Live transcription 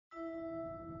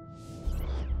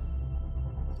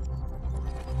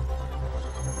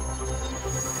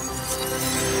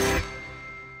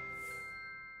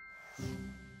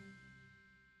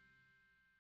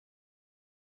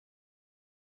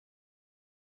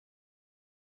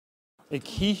A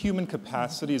key human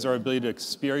capacity is our ability to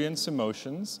experience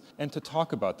emotions and to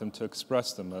talk about them, to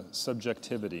express them, a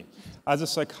subjectivity. As a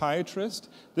psychiatrist,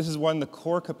 this is one of the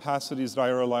core capacities that I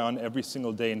rely on every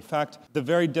single day. In fact, the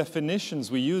very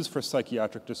definitions we use for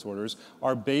psychiatric disorders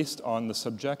are based on the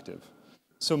subjective.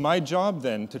 So my job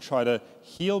then to try to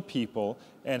heal people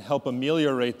and help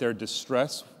ameliorate their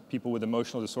distress, people with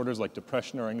emotional disorders like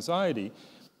depression or anxiety,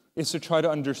 is to try to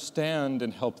understand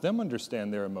and help them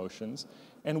understand their emotions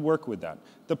and work with that.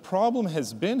 The problem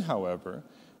has been, however,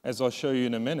 as I'll show you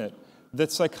in a minute,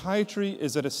 that psychiatry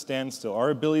is at a standstill. Our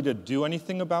ability to do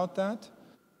anything about that,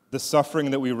 the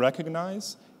suffering that we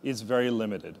recognize, is very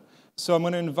limited. So I'm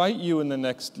going to invite you in the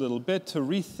next little bit to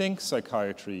rethink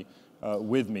psychiatry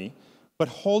with me, but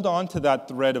hold on to that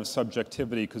thread of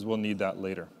subjectivity because we'll need that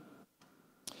later.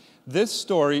 This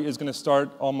story is going to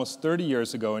start almost 30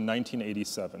 years ago in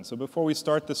 1987. So before we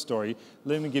start the story,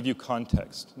 let me give you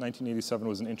context. 1987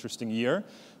 was an interesting year.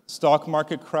 Stock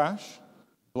market crash,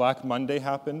 Black Monday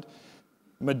happened.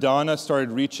 Madonna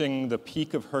started reaching the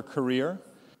peak of her career.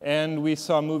 And we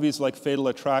saw movies like Fatal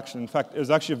Attraction. In fact, it was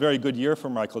actually a very good year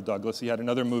for Michael Douglas. He had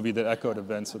another movie that echoed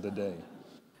events of the day.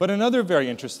 But another very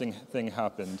interesting thing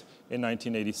happened in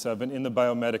 1987 in the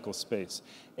biomedical space.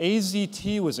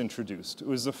 AZT was introduced. It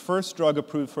was the first drug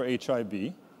approved for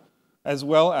HIV, as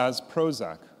well as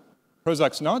Prozac.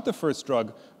 Prozac's not the first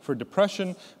drug for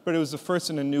depression, but it was the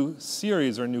first in a new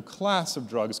series or a new class of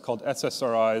drugs called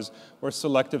SSRIs, or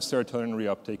selective serotonin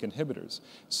reuptake inhibitors.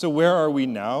 So where are we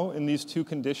now in these two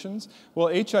conditions? Well,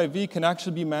 HIV can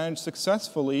actually be managed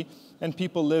successfully, and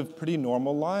people live pretty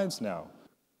normal lives now.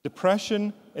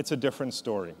 Depression, it's a different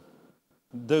story.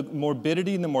 The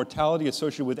morbidity and the mortality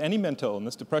associated with any mental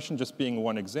illness, depression just being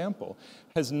one example,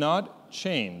 has not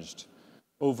changed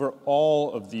over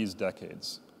all of these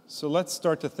decades. So let's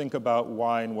start to think about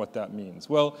why and what that means.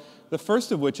 Well, the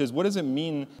first of which is, what does it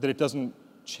mean that it doesn't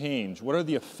change? What are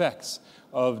the effects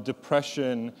of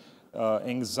depression,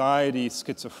 anxiety,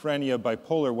 schizophrenia,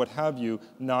 bipolar, what have you,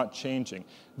 not changing?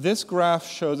 This graph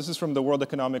shows, this is from the World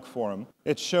Economic Forum,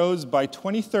 it shows by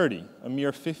 2030, a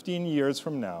mere 15 years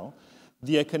from now,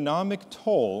 the economic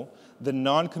toll the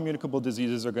non-communicable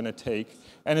diseases are going to take.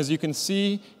 And as you can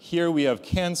see, here we have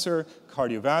cancer,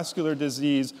 cardiovascular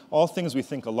disease, all things we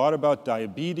think a lot about,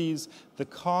 diabetes. The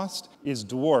cost is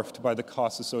dwarfed by the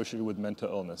costs associated with mental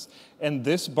illness. And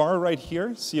this bar right here,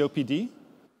 COPD,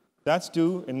 that's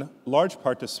due in large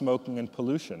part to smoking and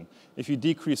pollution. If you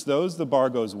decrease those, the bar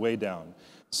goes way down.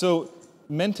 So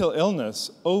mental illness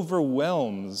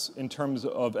overwhelms, in terms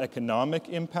of economic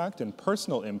impact and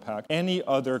personal impact, any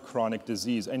other chronic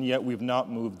disease, and yet we've not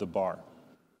moved the bar.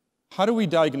 How do we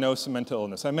diagnose a mental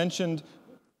illness? I mentioned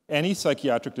any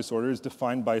psychiatric disorder is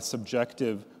defined by a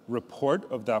subjective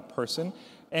report of that person,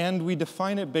 and we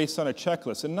define it based on a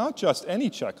checklist, and not just any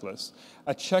checklist.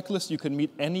 A checklist you can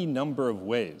meet any number of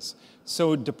ways.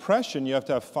 So depression, you have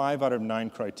to have 5 out of 9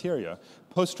 criteria.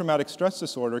 Post-traumatic stress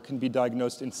disorder can be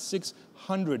diagnosed in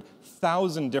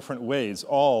 600,000 different ways,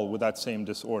 all with that same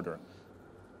disorder.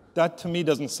 That, to me,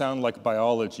 doesn't sound like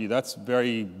biology. That's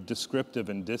very descriptive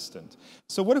and distant.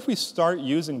 So what if we start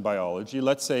using biology,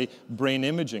 let's say brain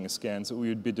imaging scans that we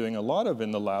would be doing a lot of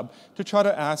in the lab, to try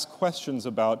to ask questions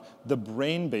about the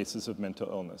brain basis of mental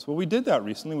illness? Well, we did that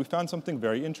recently. We found something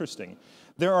very interesting.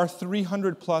 There are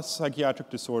 300 plus psychiatric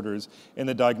disorders in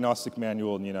the diagnostic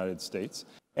manual in the United States.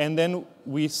 And then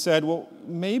we said, well,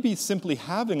 maybe simply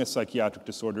having a psychiatric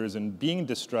disorder is in being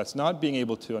distressed, not being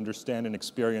able to understand and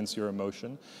experience your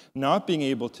emotion, not being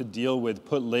able to deal with,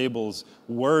 put labels,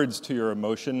 words to your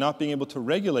emotion, not being able to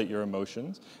regulate your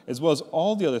emotions, as well as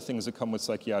all the other things that come with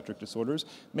psychiatric disorders.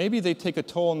 Maybe they take a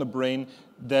toll on the brain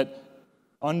that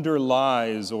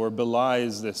underlies or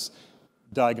belies this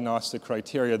diagnostic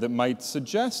criteria that might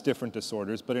suggest different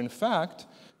disorders, but in fact,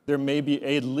 there may be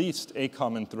at least a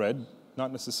common thread,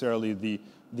 not necessarily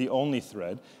the only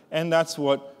thread, and that's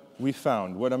what we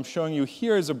found. What I'm showing you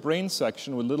here is a brain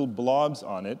section with little blobs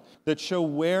on it that show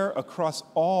where across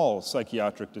all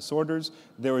psychiatric disorders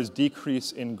there is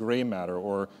decrease in gray matter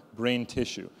or brain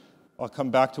tissue. I'll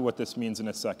come back to what this means in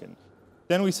a second.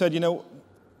 Then we said,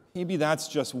 maybe that's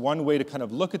just one way to kind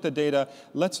of look at the data.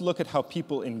 Let's look at how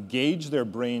people engage their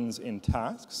brains in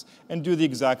tasks and do the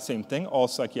exact same thing, all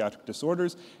psychiatric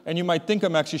disorders. And you might think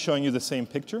I'm actually showing you the same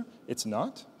picture. It's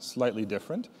not, slightly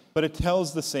different. But it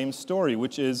tells the same story,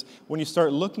 which is when you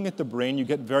start looking at the brain, you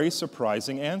get very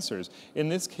surprising answers. In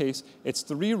this case, it's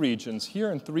 3 regions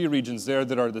here and 3 regions there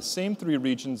that are the same 3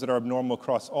 regions that are abnormal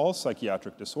across all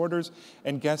psychiatric disorders.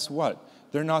 And guess what?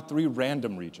 They're not three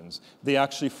random regions. They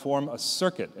actually form a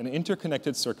circuit, an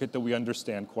interconnected circuit that we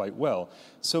understand quite well.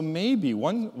 So maybe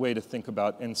one way to think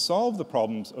about and solve the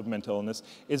problems of mental illness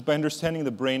is by understanding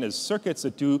the brain as circuits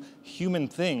that do human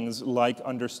things like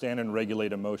understand and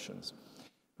regulate emotions.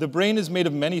 The brain is made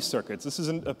of many circuits. This is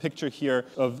a picture here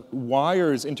of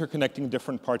wires interconnecting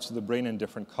different parts of the brain in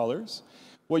different colors.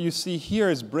 What you see here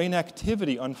is brain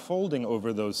activity unfolding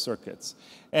over those circuits.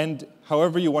 And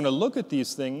however you want to look at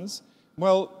these things,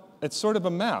 well, it's sort of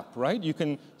a map, right? You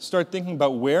can start thinking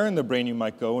about where in the brain you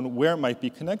might go and where it might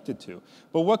be connected to.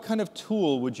 But what kind of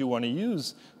tool would you want to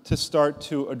use to start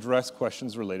to address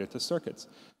questions related to circuits?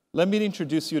 Let me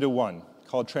introduce you to one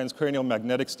called transcranial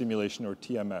magnetic stimulation, or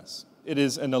TMS. It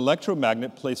is an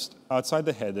electromagnet placed outside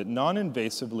the head that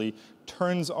non-invasively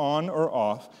turns on or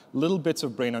off little bits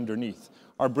of brain underneath.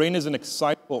 Our brain is an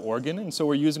excitable organ, and so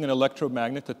we're using an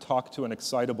electromagnet to talk to an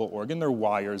excitable organ. There are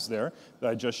wires there that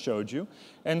I just showed you.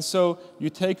 And so you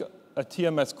take a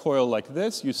TMS coil like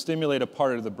this, you stimulate a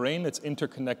part of the brain that's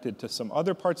interconnected to some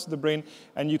other parts of the brain,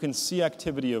 and you can see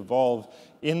activity evolve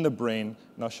in the brain,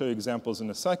 and I'll show you examples in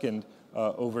a second,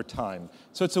 over time.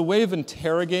 So it's a way of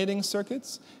interrogating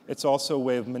circuits. It's also a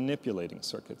way of manipulating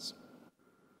circuits.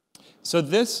 So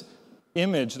this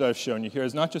image that I've shown you here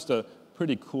is not just a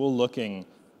pretty cool-looking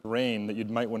brain that you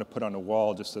might want to put on a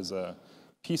wall just as a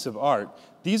piece of art.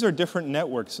 These are different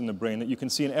networks in the brain that you can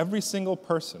see in every single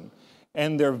person,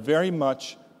 and they're very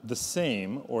much the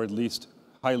same, or at least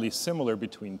highly similar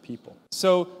between people.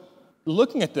 So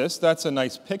looking at this, that's a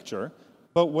nice picture,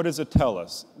 but what does it tell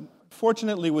us?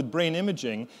 Fortunately, with brain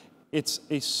imaging, it's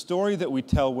a story that we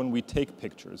tell when we take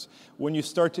pictures. When you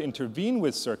start to intervene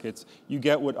with circuits, you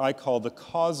get what I call the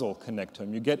causal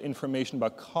connectome. You get information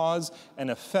about cause and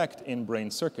effect in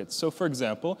brain circuits. So for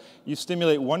example, you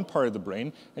stimulate one part of the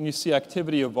brain, and you see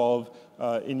activity evolve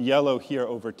in yellow here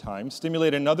over time.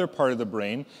 Stimulate another part of the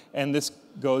brain, and this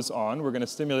goes on. We're going to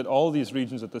stimulate all these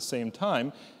regions at the same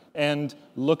time, and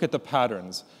look at the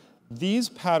patterns. These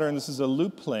patterns, this is a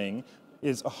loop playing,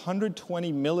 is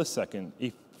 120 millisecond,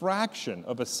 a fraction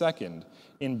of a second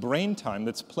in brain time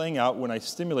that's playing out when I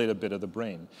stimulate a bit of the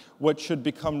brain. What should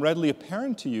become readily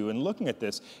apparent to you in looking at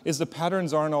this is the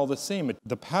patterns aren't all the same.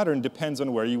 The pattern depends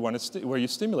on where you want to where you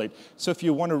stimulate. So if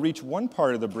you want to reach one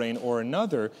part of the brain or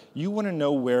another, you want to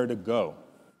know where to go.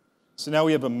 So now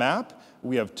we have a map,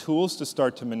 we have tools to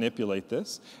start to manipulate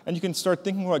this, and you can start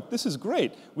thinking like, this is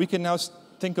great. We can now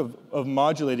think of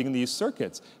modulating these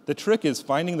circuits. The trick is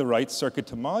finding the right circuit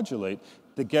to modulate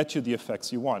that gets you the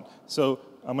effects you want. So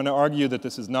I'm going to argue that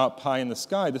this is not pie in the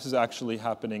sky. This is actually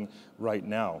happening right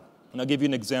now. And I'll give you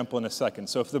an example in a second.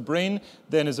 So if the brain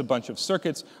then is a bunch of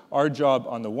circuits, our job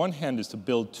on the one hand is to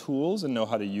build tools and know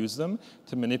how to use them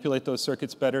to manipulate those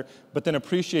circuits better, but then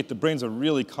appreciate the brain's a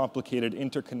really complicated,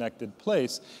 interconnected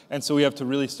place, and so we have to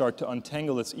really start to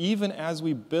untangle this even as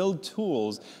we build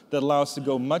tools that allow us to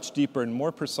go much deeper and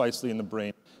more precisely in the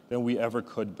brain than we ever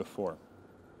could before.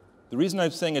 The reason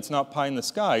I'm saying it's not pie in the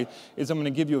sky is I'm going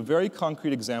to give you a very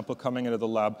concrete example coming out of the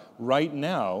lab right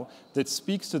now that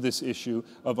speaks to this issue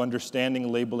of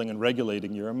understanding, labeling, and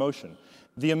regulating your emotion.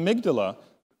 The amygdala,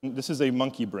 this is a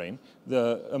monkey brain.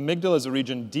 The amygdala is a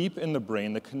region deep in the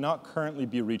brain that cannot currently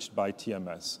be reached by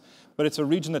TMS. But it's a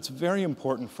region that's very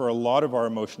important for a lot of our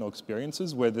emotional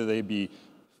experiences, whether they be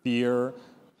fear,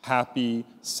 happy,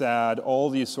 sad, all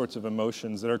these sorts of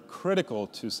emotions that are critical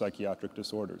to psychiatric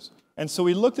disorders. And so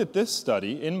we looked at this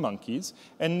study in monkeys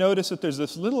and noticed that there's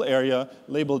this little area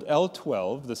labeled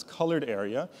L12, this colored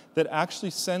area, that actually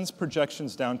sends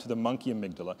projections down to the monkey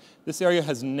amygdala. This area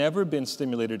has never been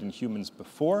stimulated in humans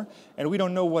before, and we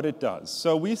don't know what it does.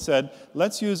 So we said,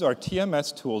 let's use our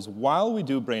TMS tools while we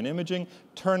do brain imaging,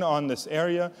 turn on this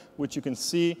area, which you can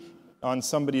see on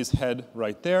somebody's head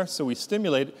right there. So we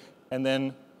stimulate it, and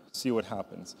then see what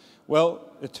happens. Well,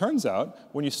 it turns out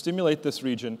when you stimulate this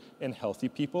region in healthy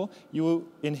people, you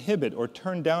inhibit or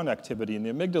turn down activity in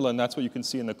the amygdala, and that's what you can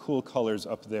see in the cool colors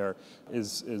up there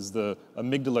is the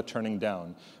amygdala turning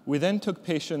down. We then took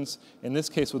patients, in this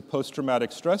case with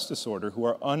post-traumatic stress disorder, who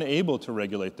are unable to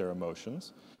regulate their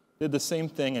emotions, did the same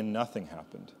thing and nothing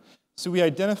happened. So we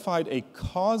identified a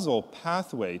causal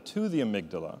pathway to the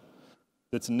amygdala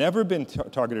that's never been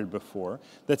targeted before,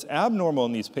 that's abnormal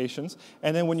in these patients,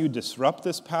 and then when you disrupt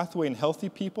this pathway in healthy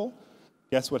people,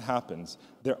 guess what happens?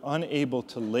 They're unable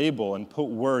to label and put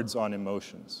words on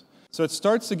emotions. So it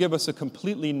starts to give us a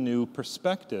completely new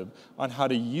perspective on how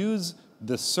to use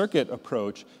the circuit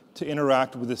approach to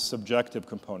interact with this subjective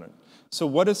component. So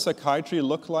what does psychiatry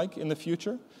look like in the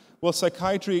future? Well,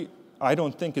 psychiatry, I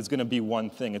don't think is going to be one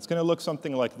thing. It's going to look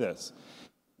something like this.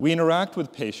 We interact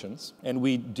with patients, and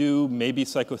we do maybe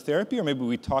psychotherapy, or maybe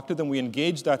we talk to them. We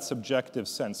engage that subjective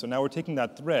sense. So now we're taking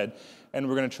that thread, and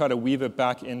we're going to try to weave it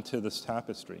back into this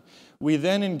tapestry. We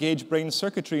then engage brain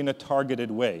circuitry in a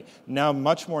targeted way, now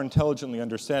much more intelligently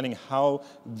understanding how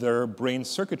their brain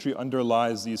circuitry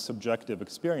underlies these subjective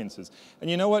experiences. And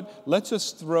you know what? Let's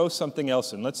just throw something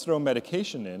else in. Let's throw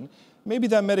medication in. Maybe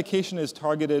that medication is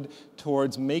targeted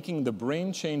towards making the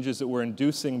brain changes that we're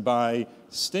inducing by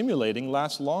stimulating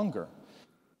last longer.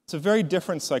 It's a very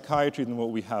different psychiatry than what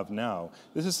we have now.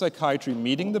 This is psychiatry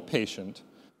meeting the patient,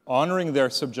 honoring their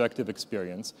subjective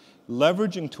experience,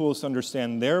 leveraging tools to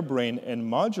understand their brain and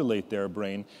modulate their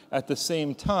brain at the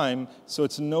same time, so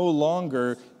it's no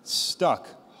longer stuck,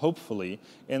 hopefully,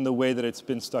 in the way that it's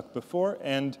been stuck before,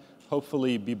 and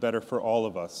hopefully be better for all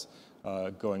of us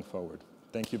going forward.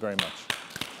 Thank you very much.